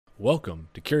Welcome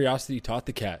to Curiosity Taught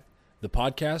the Cat, the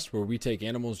podcast where we take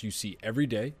animals you see every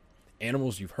day,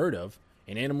 animals you've heard of,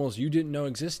 and animals you didn't know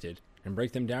existed, and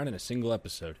break them down in a single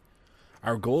episode.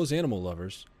 Our goal as animal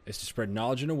lovers is to spread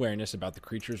knowledge and awareness about the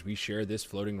creatures we share this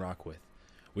floating rock with.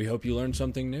 We hope you learned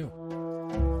something new.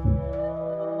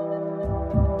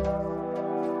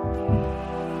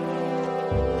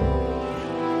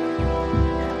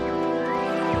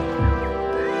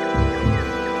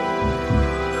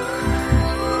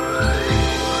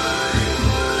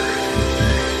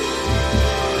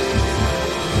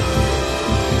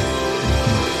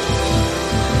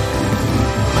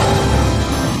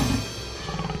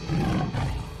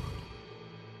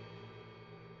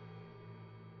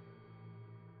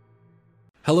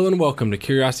 Hello and welcome to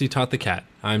Curiosity Taught the Cat.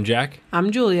 I'm Jack.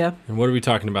 I'm Julia. And what are we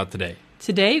talking about today?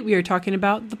 Today we are talking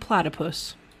about the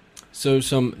platypus. So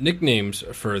some nicknames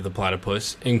for the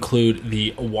platypus include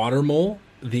the water mole,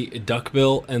 the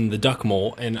duckbill, and the duck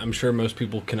mole. And I'm sure most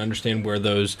people can understand where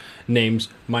those names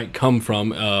might come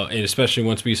from. And especially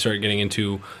once we start getting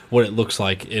into what it looks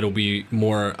like, it'll be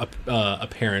more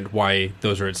apparent why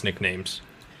those are its nicknames.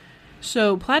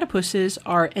 So platypuses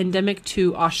are endemic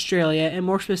to Australia, and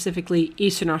more specifically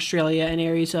Eastern Australia and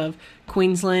areas of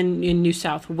Queensland and New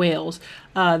South Wales.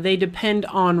 They depend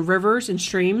on rivers and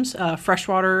streams,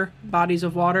 freshwater bodies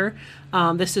of water.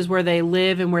 This is where they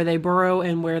live and where they burrow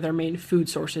and where their main food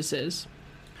sources is.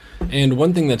 And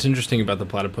one thing that's interesting about the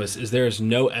platypus is there is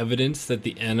no evidence that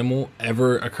the animal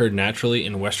ever occurred naturally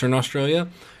in Western Australia,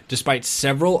 despite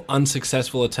several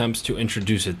unsuccessful attempts to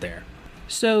introduce it there.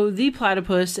 So the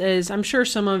platypus is, I'm sure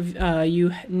some of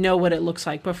you know what it looks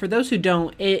like, but for those who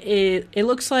don't, it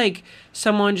looks like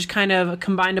someone just kind of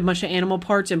combined a bunch of animal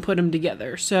parts and put them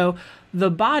together. So the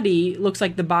body looks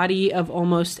like the body of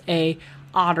almost a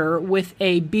otter with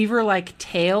a beaver-like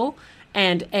tail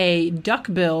and a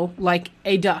duck bill like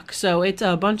a duck. So it's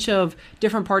a bunch of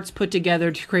different parts put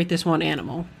together to create this one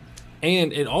animal.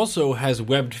 And it also has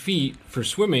webbed feet for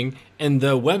swimming, and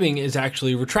the webbing is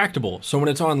actually retractable. So when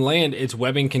it's on land, its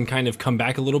webbing can kind of come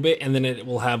back a little bit, and then it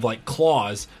will have like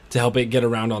claws to help it get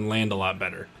around on land a lot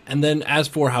better. And then as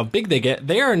for how big they get,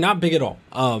 they are not big at all.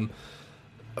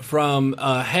 From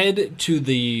head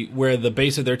to where the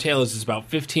base of their tail is about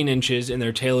 15 inches, and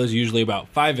their tail is usually about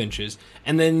 5 inches.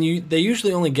 And then they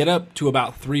usually only get up to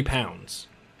about 3 pounds.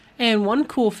 And one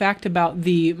cool fact about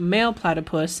the male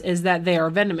platypus is that they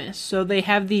are venomous. So they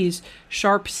have these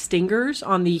sharp stingers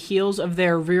on the heels of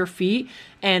their rear feet,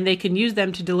 and they can use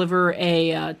them to deliver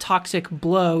a toxic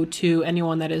blow to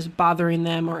anyone that is bothering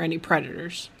them or any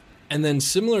predators. And then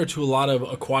similar to a lot of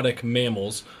aquatic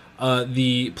mammals,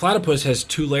 the platypus has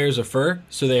 2 layers of fur.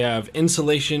 So they have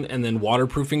insulation and then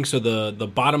waterproofing. So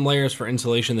the bottom layer is for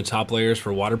insulation, the top layer is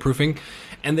for waterproofing.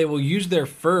 And they will use their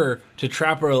fur to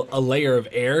trap a layer of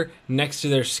air next to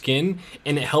their skin,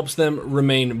 and it helps them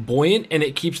remain buoyant, and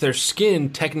it keeps their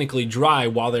skin technically dry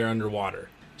while they're underwater.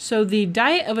 So the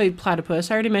diet of a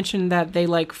platypus, I already mentioned that they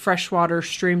like freshwater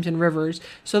streams and rivers.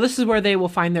 So this is where they will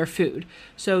find their food.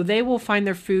 So they will find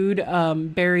their food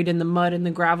buried in the mud and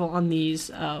the gravel on these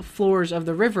floors of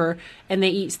the river, and they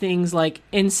eat things like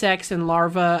insects and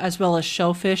larvae, as well as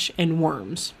shellfish and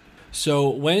worms. So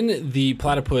when the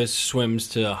platypus swims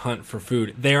to hunt for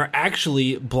food, they are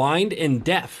actually blind and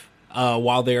deaf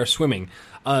while they are swimming.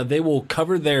 They will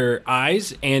cover their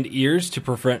eyes and ears to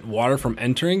prevent water from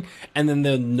entering, and then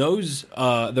their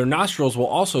nostrils will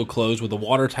also close with a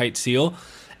watertight seal.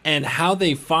 And how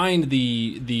they find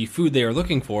the food they are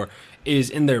looking for is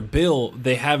in their bill.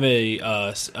 They have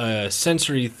a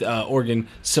sensory organ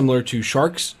similar to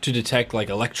sharks to detect like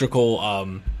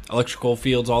electrical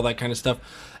fields, all that kind of stuff.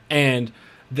 And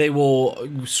they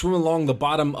will swim along the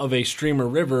bottom of a stream or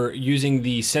river using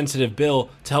the sensitive bill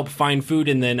to help find food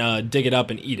and then dig it up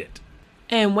and eat it.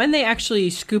 And when they actually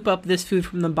scoop up this food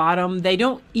from the bottom, they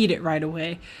don't eat it right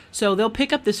away. So they'll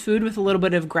pick up this food with a little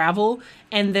bit of gravel,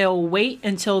 and they'll wait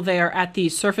until they are at the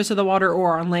surface of the water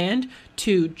or on land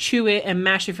to chew it and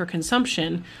mash it for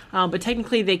consumption. But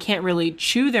technically they can't really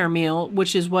chew their meal,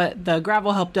 which is what the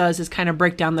gravel help does, is kind of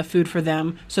break down the food for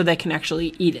them so they can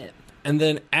actually eat it. And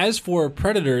then as for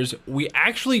predators, we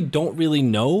actually don't really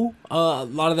know a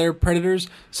lot of their predators.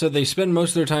 So they spend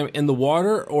most of their time in the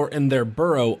water or in their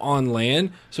burrow on land.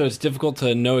 So it's difficult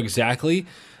to know exactly.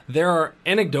 There are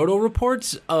anecdotal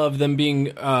reports of them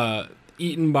being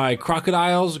eaten by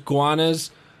crocodiles, iguanas,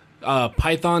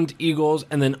 pythons, eagles,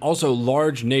 and then also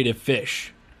large native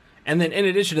fish. And then in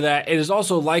addition to that, it is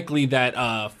also likely that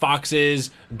foxes,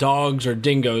 dogs, or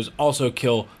dingoes also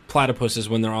kill platypuses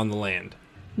when they're on the land.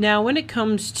 Now, when it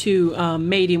comes to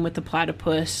mating with the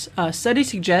platypus, studies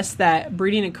suggest that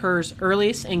breeding occurs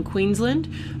earliest in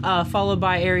Queensland, followed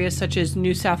by areas such as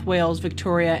New South Wales,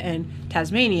 Victoria, and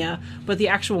Tasmania, but the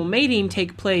actual mating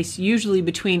takes place usually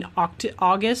between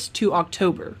August to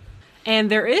October.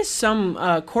 And there is some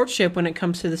courtship when it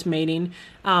comes to this mating,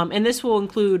 and this will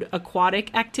include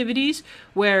aquatic activities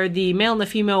where the male and the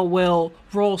female will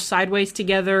roll sideways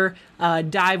together,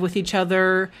 dive with each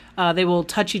other, they will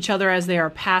touch each other as they are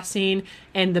passing,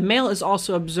 and the male is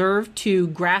also observed to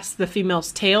grasp the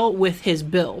female's tail with his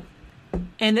bill.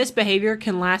 And this behavior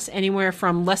can last anywhere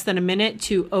from less than a minute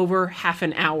to over half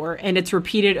an hour, and it's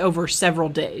repeated over several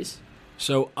days.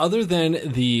 So other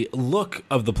than the look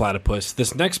of the platypus,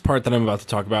 this next part that I'm about to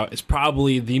talk about is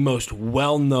probably the most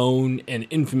well-known and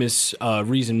infamous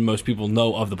reason most people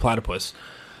know of the platypus.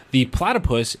 The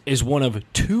platypus is one of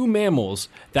two mammals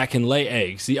that can lay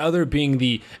eggs, the other being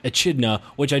the echidna,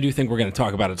 which I do think we're going to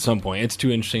talk about at some point. It's too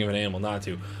interesting of an animal not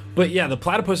to. But yeah, the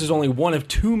platypus is only one of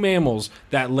two mammals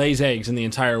that lays eggs in the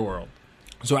entire world.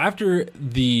 So after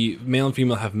the male and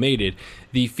female have mated,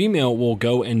 the female will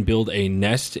go and build a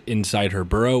nest inside her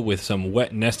burrow with some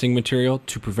wet nesting material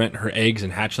to prevent her eggs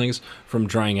and hatchlings from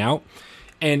drying out.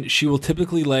 And she will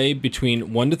typically lay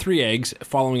between 1 to 3 eggs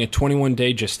following a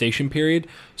 21-day gestation period.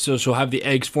 So she'll have the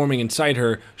eggs forming inside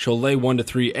her. She'll lay 1 to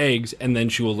 3 eggs, and then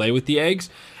she will lay with the eggs.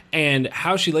 And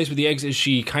how she lays with the eggs is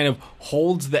she kind of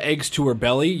holds the eggs to her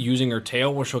belly using her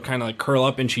tail, where she'll kind of like curl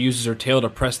up and she uses her tail to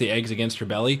press the eggs against her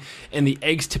belly. And the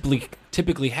eggs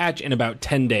typically hatch in about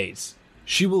 10 days.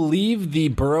 She will leave the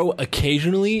burrow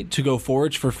occasionally to go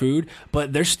forage for food,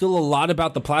 but there's still a lot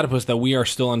about the platypus that we are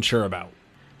still unsure about.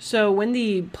 So when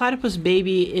the platypus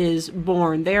baby is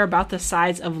born, they are about the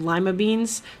size of lima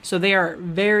beans, so they are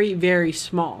very, very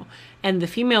small. And the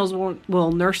females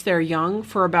will nurse their young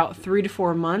for about 3 to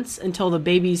 4 months until the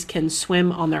babies can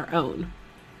swim on their own.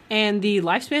 And the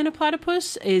lifespan of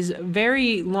platypus is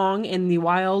very long in the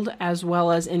wild as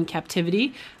well as in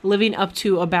captivity, living up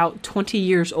to about 20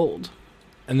 years old.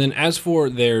 And then as for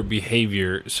their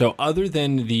behavior, so other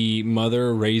than the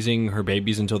mother raising her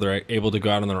babies until they're able to go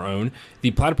out on their own,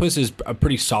 the platypus is a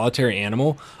pretty solitary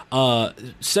animal.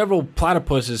 Several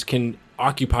platypuses can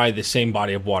occupy the same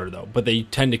body of water, though, but they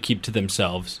tend to keep to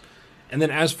themselves. And then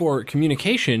as for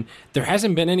communication, there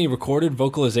hasn't been any recorded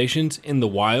vocalizations in the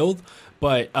wild,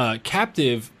 but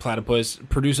captive platypus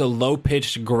produce a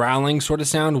low-pitched growling sort of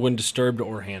sound when disturbed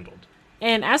or handled.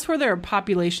 And as for their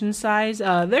population size,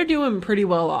 they're doing pretty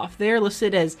well off. They're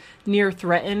listed as near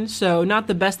threatened, so not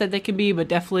the best that they could be, but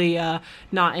definitely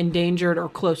not endangered or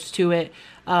close to it.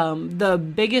 The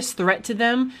biggest threat to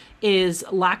them is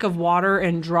lack of water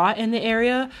and drought in the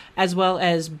area, as well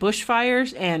as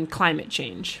bushfires and climate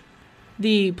change.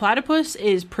 The platypus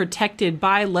is protected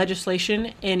by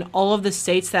legislation in all of the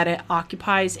states that it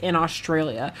occupies in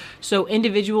Australia. So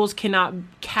individuals cannot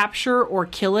capture or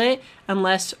kill it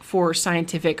unless for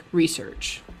scientific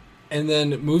research. And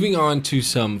then moving on to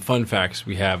some fun facts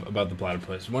we have about the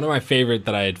platypus. One of my favorite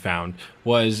that I had found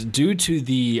was due to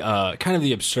the kind of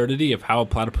the absurdity of how a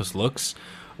platypus looks.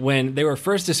 When they were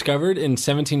first discovered in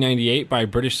 1798 by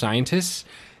British scientists,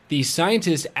 the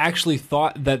scientists actually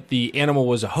thought that the animal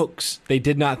was a hoax. They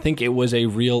did not think it was a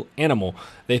real animal.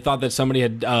 They thought that somebody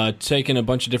had taken a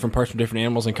bunch of different parts from different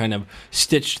animals and kind of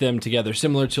stitched them together,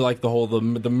 similar to like the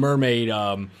mermaid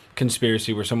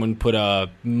conspiracy where someone put a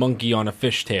monkey on a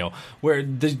fish tail, where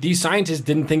these scientists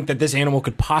didn't think that this animal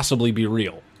could possibly be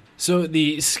real. So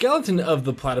the skeleton of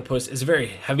the platypus is a very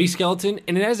heavy skeleton,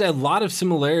 and it has a lot of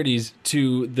similarities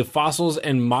to the fossils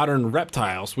and modern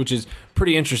reptiles, which is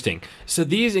pretty interesting. So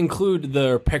these include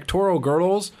the pectoral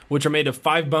girdles, which are made of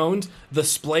 5 bones, the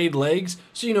splayed legs.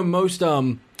 So, most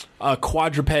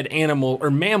quadruped animal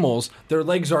or mammals, their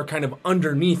legs are kind of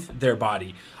underneath their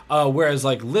body. Whereas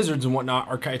like lizards and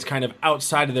whatnot it's kind of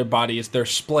outside of their body. They're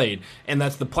splayed, and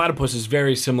that's the platypus is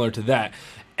very similar to that.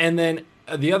 And then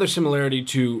the other similarity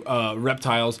to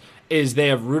reptiles is they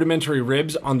have rudimentary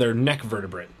ribs on their neck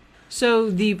vertebrae. So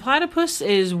the platypus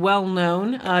is well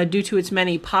known due to its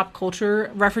many pop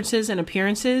culture references and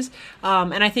appearances.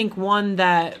 And I think one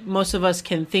that most of us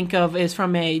can think of is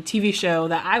from a TV show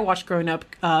that I watched growing up,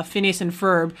 Phineas and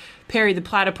Ferb. Perry the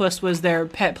platypus was their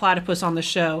pet platypus on the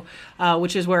show,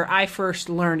 which is where I first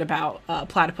learned about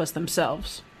platypus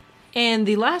themselves. And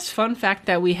the last fun fact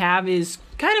that we have is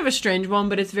kind of a strange one,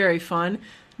 but it's very fun.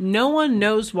 No one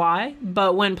knows why,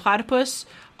 but when platypus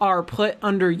are put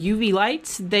under UV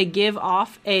lights, they give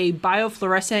off a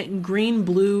biofluorescent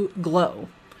green-blue glow.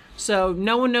 So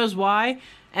no one knows why,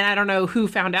 and I don't know who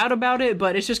found out about it,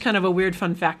 but it's just kind of a weird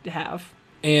fun fact to have.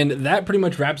 And that pretty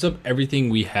much wraps up everything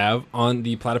we have on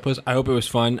the platypus. I hope it was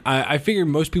fun. I figure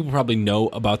most people probably know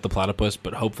about the platypus,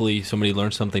 but hopefully somebody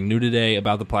learned something new today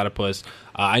about the platypus.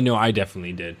 I know I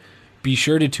definitely did. Be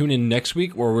sure to tune in next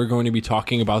week where we're going to be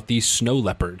talking about the snow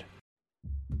leopard.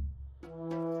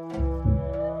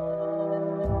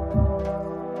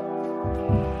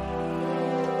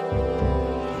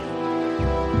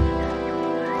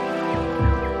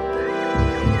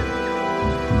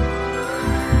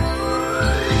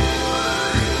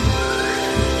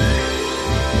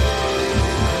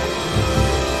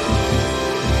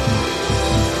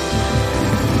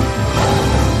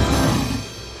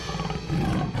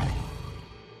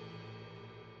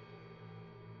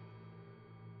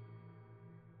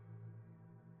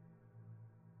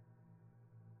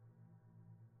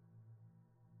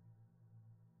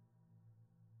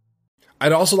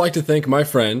 I'd also like to thank my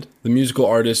friend, the musical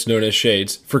artist known as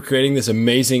Shades, for creating this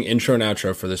amazing intro and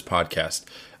outro for this podcast.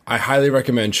 I highly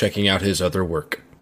recommend checking out his other work.